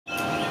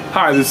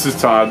Hi, this is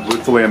Todd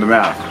with the Land of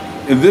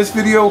Math. In this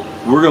video,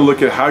 we're going to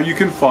look at how you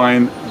can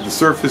find the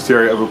surface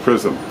area of a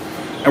prism.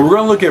 And we're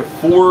going to look at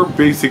 4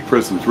 basic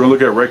prisms. We're going to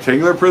look at a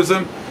rectangular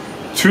prism,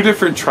 2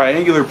 different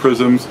triangular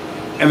prisms,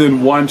 and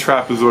then 1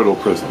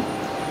 trapezoidal prism.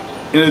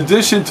 In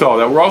addition to all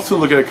that, we're also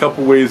going to look at a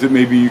couple ways that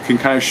maybe you can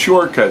kind of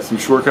shortcut, some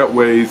shortcut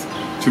ways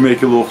to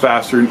make it a little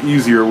faster and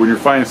easier when you're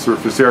finding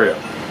surface area.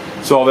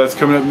 So all that's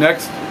coming up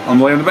next on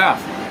the Land of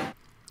Math.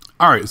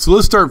 Alright, so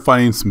let's start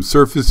finding some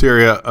surface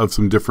area of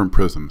some different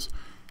prisms.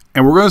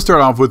 And we're going to start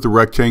off with the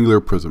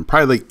rectangular prism,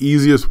 probably the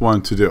easiest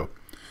one to do.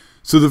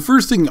 So the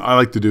first thing I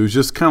like to do is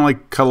just kind of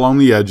like cut along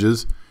the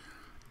edges.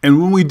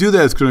 And when we do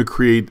that, it's going to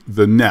create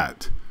the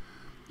net.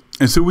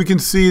 And so we can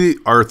see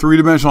our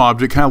three-dimensional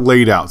object kind of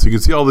laid out. So you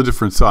can see all the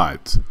different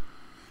sides.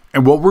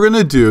 And what we're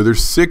going to do,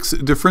 there's 6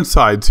 different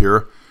sides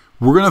here.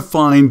 We're going to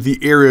find the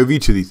area of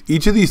each of these.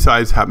 Each of these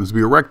sides happens to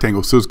be a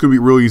rectangle. So it's going to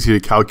be real easy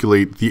to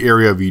calculate the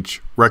area of each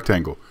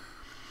rectangle.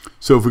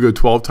 So if we go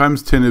 12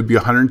 times 10, it would be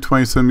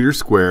 120 centimeters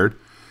squared.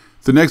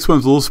 The next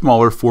one's a little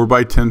smaller, 4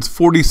 by 10 is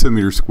 40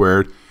 centimeters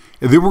squared.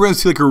 And then we're going to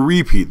see like a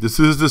repeat. This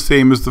is the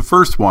same as the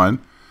first one.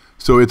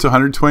 So it's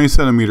 120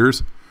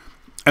 centimeters.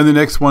 And the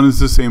next one is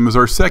the same as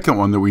our second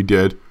one that we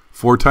did.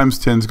 4 times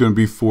 10 is going to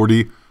be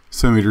 40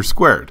 centimeters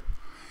squared.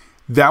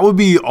 That would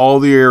be all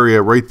the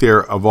area right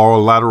there of our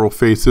lateral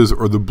faces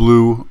or the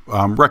blue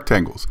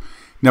rectangles.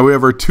 Now we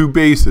have our 2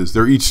 bases.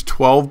 They're each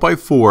 12 by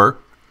 4.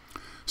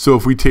 So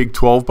if we take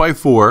 12 by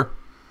 4,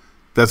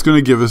 that's going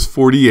to give us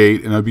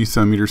 48, and that'd be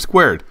centimeters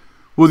squared.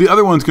 Well, the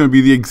other one's going to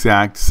be the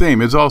exact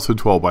same. It's also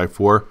 12 by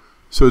 4,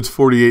 so it's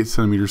 48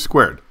 centimeters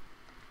squared.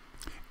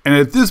 And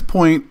at this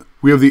point,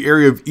 we have the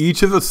area of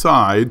each of the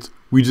sides.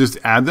 We just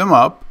add them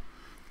up,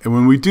 and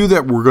when we do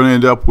that, we're going to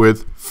end up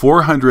with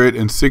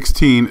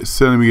 416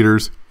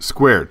 centimeters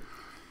squared.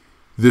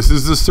 This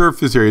is the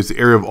surface area. It's the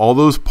area of all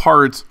those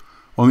parts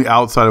on the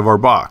outside of our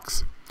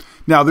box.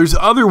 Now, there's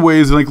other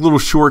ways, like little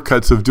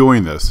shortcuts of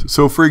doing this.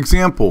 So, for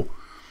example,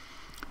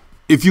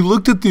 if you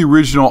looked at the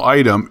original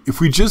item, if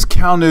we just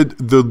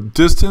counted the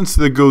distance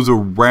that goes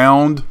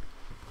around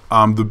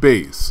the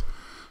base,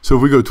 so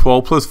if we go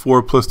 12 plus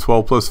 4 plus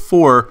 12 plus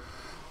 4,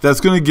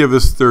 that's going to give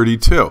us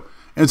 32.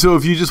 And so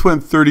if you just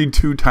went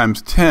 32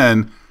 times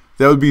 10,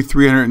 that would be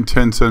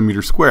 310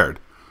 centimeters squared.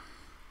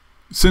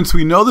 Since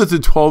we know that the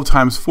 12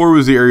 times 4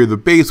 was the area of the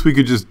base, we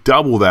could just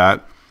double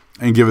that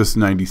and give us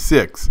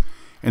 96.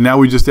 And now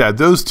we just add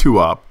those 2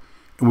 up,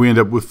 and we end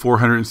up with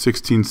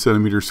 416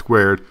 centimeters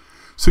squared.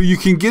 So you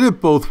can get it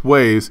both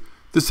ways.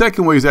 The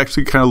second way is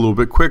actually kind of a little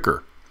bit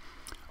quicker.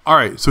 All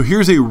right, so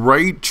here's a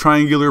right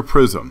triangular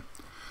prism.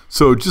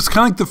 So just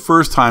kind of like the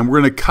first time,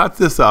 we're going to cut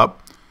this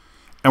up,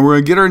 and we're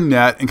going to get our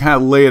net and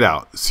kind of lay it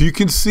out. So you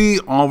can see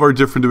all of our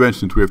different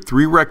dimensions. We have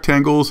 3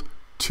 rectangles,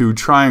 2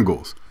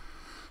 triangles.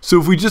 So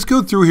if we just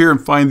go through here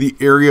and find the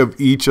area of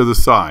each of the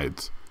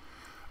sides,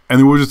 and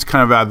then we'll just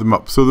kind of add them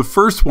up. So the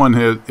first one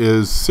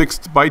is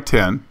 6 by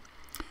 10.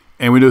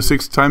 And we know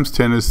 6 times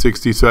 10 is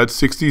 60. So that's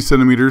 60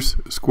 centimeters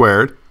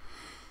squared.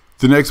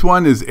 The next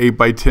one is 8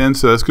 by 10.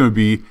 So that's going to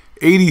be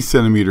 80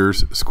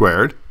 centimeters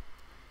squared.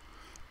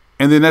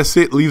 And then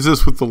that leaves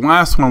us with the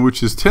last one,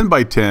 which is 10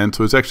 by 10.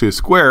 So it's actually a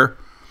square.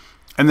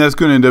 And that's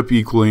going to end up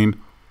equaling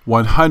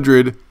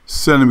 100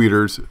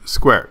 centimeters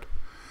squared.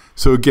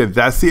 So again,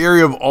 that's the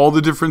area of all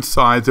the different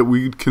sides that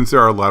we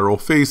consider our lateral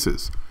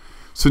faces.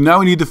 So now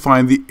we need to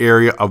find the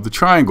area of the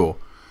triangle.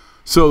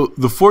 So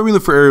the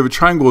formula for area of a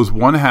triangle is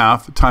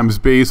 1/2 times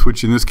base,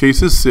 which in this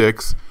case is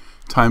 6,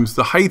 times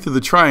the height of the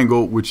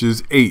triangle, which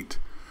is 8.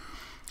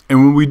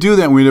 And when we do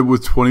that, we end up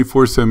with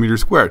 24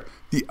 centimeters squared.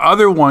 The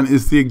other one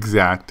is the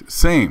exact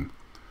same.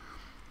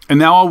 And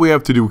now all we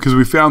have to do, because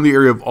we found the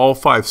area of all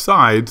 5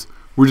 sides,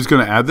 we're just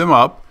going to add them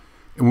up.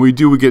 And when we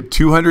do, we get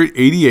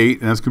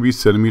 288, and that's going to be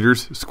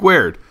centimeters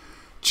squared.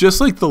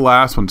 Just like the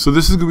last one. So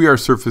this is going to be our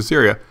surface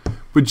area.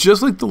 But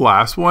just like the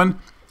last one,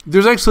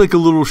 there's actually like a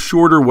little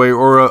shorter way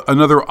or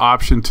another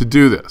option to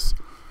do this.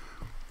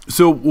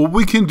 So what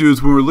we can do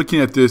is when we're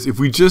looking at this, if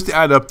we just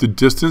add up the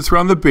distance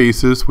around the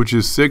bases, which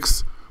is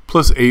 6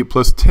 plus 8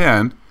 plus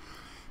 10,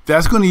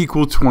 that's going to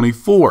equal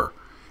 24.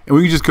 And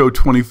we can just go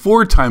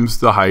 24 times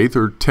the height,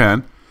 or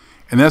 10,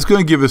 and that's going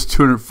to give us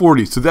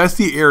 240. So that's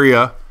the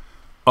area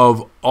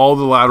of all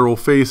the lateral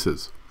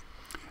faces.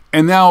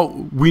 And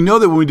now we know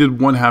that when we did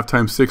 1/2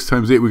 times 6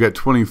 times 8, we got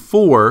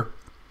 24.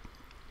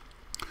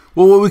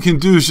 Well, what we can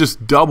do is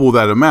just double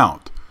that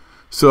amount.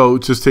 So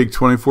just take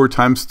 24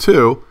 times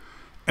 2,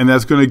 and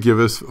that's going to give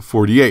us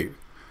 48.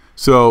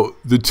 So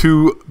the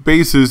 2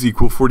 bases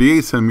equal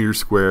 48 centimeters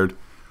squared.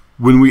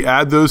 When we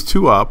add those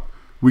 2 up,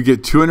 we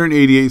get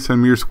 288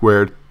 centimeters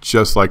squared,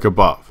 just like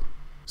above.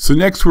 So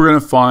next we're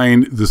going to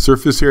find the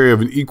surface area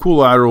of an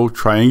equilateral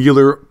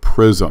triangular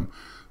prism.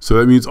 So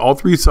that means all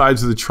 3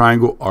 sides of the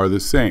triangle are the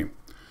same.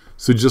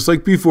 So just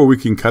like before, we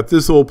can cut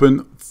this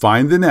open,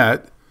 find the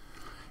net,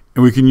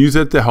 and we can use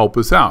that to help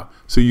us out.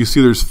 So you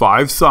see there's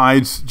 5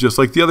 sides, just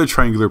like the other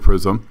triangular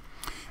prism,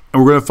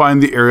 and we're going to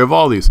find the area of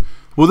all these.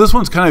 Well, this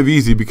one's kind of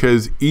easy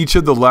because each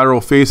of the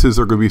lateral faces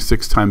are going to be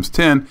 6 times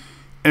 10,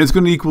 and it's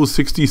going to equal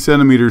 60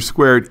 centimeters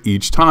squared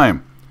each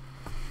time.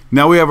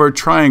 Now we have our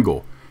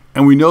triangle,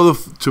 and we know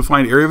to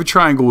find area of a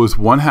triangle is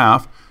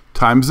 1/2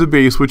 times the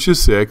base, which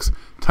is 6,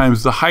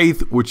 times the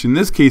height, which in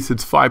this case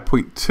it's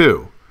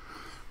 5.2.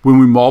 When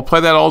we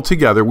multiply that all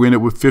together, we end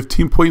up with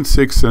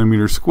 15.6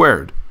 centimeters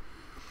squared.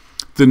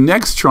 The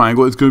next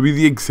triangle is going to be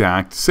the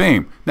exact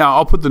same. Now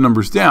I'll put the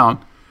numbers down,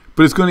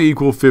 but it's going to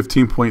equal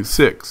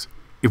 15.6.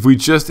 If we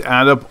just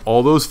add up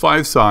all those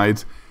 5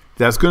 sides,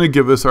 that's going to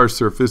give us our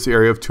surface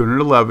area of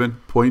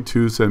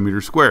 211.2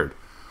 centimeters squared.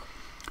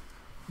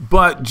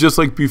 But just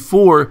like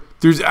before,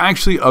 there's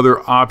actually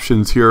other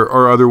options here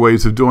or other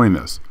ways of doing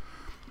this.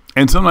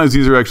 And sometimes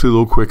these are actually a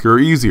little quicker or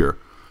easier.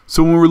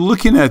 So when we're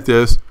looking at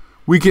this,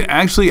 we can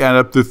actually add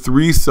up the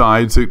 3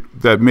 sides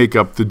that make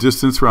up the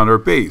distance around our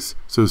base.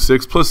 So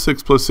 6 plus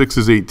 6 plus 6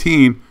 is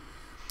 18.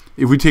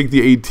 If we take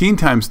the 18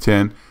 times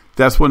 10,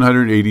 that's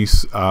 180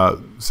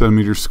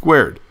 centimeters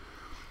squared.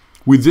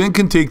 We then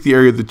can take the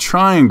area of the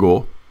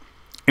triangle,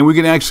 and we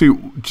can actually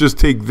just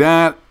take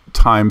that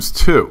times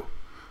 2.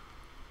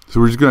 So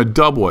we're just going to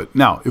double it.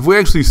 Now, if we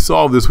actually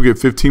solve this, we get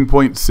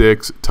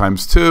 15.6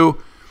 times 2.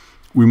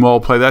 We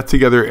multiply that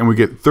together, and we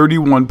get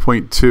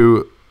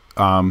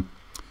 31.2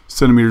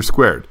 centimeters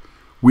squared.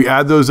 We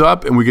add those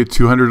up, and we get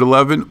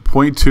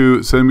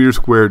 211.2 centimeters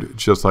squared,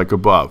 just like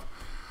above.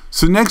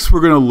 So next,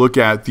 we're going to look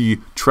at the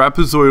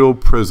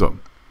trapezoidal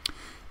prism.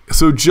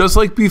 So just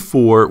like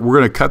before, we're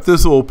going to cut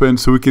this open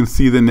so we can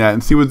see the net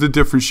and see what the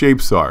different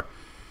shapes are.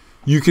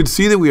 You can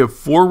see that we have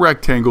 4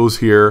 rectangles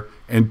here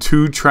and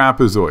 2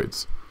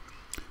 trapezoids.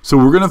 So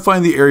we're going to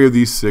find the area of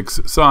these 6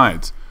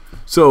 sides.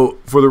 So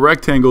for the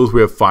rectangles,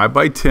 we have 5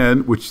 by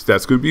 10, which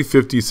that's going to be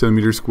 50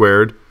 centimeters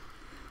squared.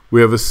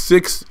 We have a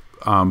 6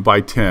 by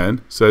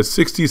 10, so that's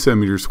 60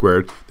 centimeters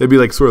squared. That'd be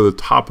like sort of the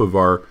top of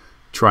our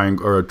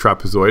triangle or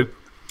trapezoid.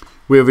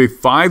 We have a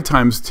 5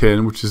 times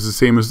 10, which is the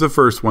same as the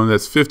first one.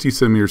 That's 50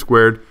 centimeters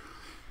squared.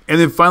 And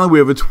then finally, we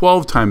have a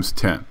 12 times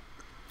 10.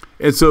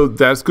 And so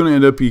that's going to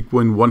end up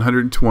equaling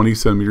 120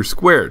 centimeters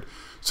squared.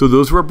 So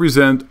those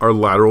represent our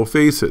lateral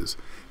faces.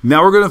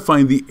 Now we're going to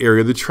find the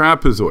area of the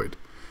trapezoid.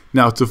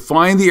 Now to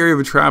find the area of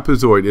a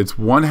trapezoid, it's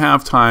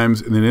 1/2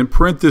 times, and then in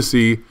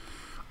parentheses,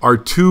 are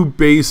 2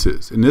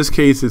 bases. In this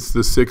case, it's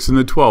the 6 and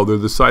the 12. They're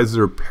the sides that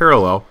are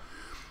parallel.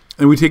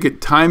 And we take it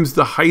times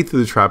the height of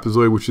the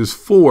trapezoid, which is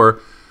 4.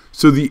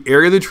 So the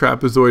area of the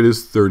trapezoid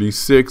is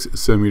 36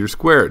 centimeters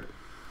squared.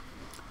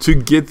 To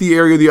get the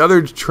area of the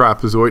other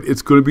trapezoid,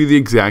 it's going to be the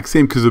exact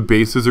same because the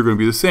bases are going to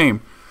be the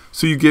same.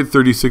 So you get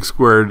 36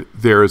 squared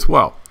there as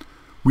well.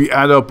 We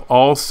add up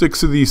all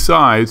 6 of these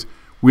sides,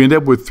 we end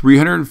up with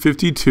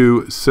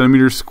 352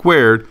 centimeters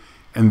squared,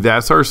 and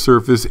that's our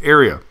surface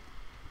area.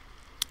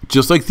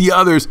 Just like the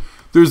others,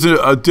 there's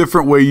a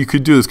different way you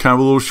could do this, kind of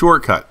a little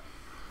shortcut.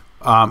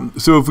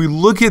 So if we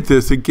look at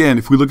this again,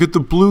 if we look at the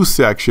blue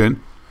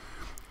section,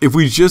 if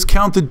we just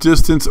count the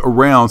distance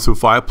around, so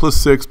 5 plus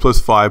 6 plus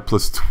 5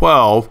 plus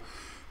 12,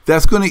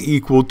 that's going to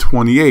equal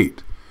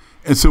 28.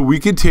 And so we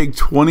can take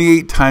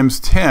 28 times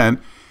 10,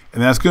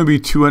 and that's going to be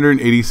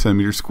 280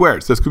 centimeters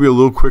squared. So that's going to be a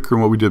little quicker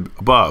than what we did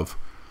above.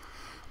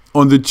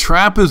 On the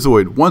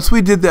trapezoid, once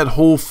we did that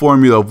whole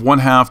formula of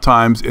 1/2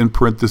 times in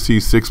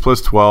parentheses 6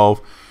 plus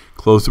 12,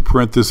 close the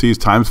parentheses,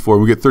 times 4,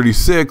 we get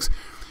 36.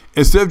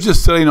 Instead of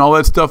just setting all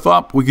that stuff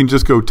up, we can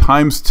just go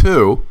times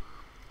 2.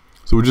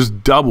 So we'll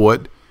just double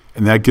it,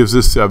 and that gives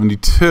us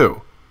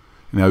 72.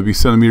 And that would be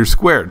centimeters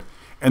squared.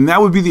 And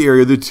that would be the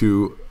area of the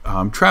 2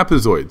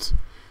 trapezoids.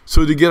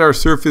 So to get our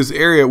surface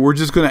area, we're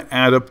just going to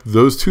add up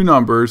those 2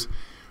 numbers,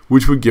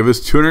 which would give us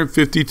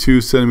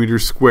 252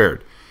 centimeters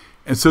squared.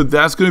 And so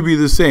that's going to be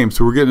the same.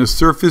 So we're getting a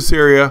surface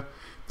area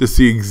that's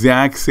the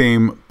exact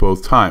same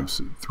both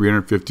times,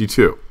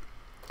 352.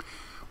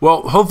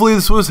 Well, hopefully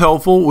this was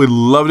helpful. We'd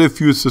love it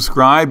if you would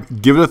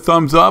subscribe, give it a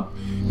thumbs up,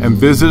 and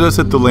visit us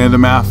at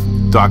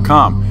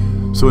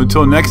thelandofmath.com. So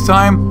until next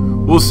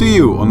time, we'll see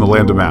you on the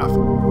Land of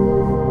Math.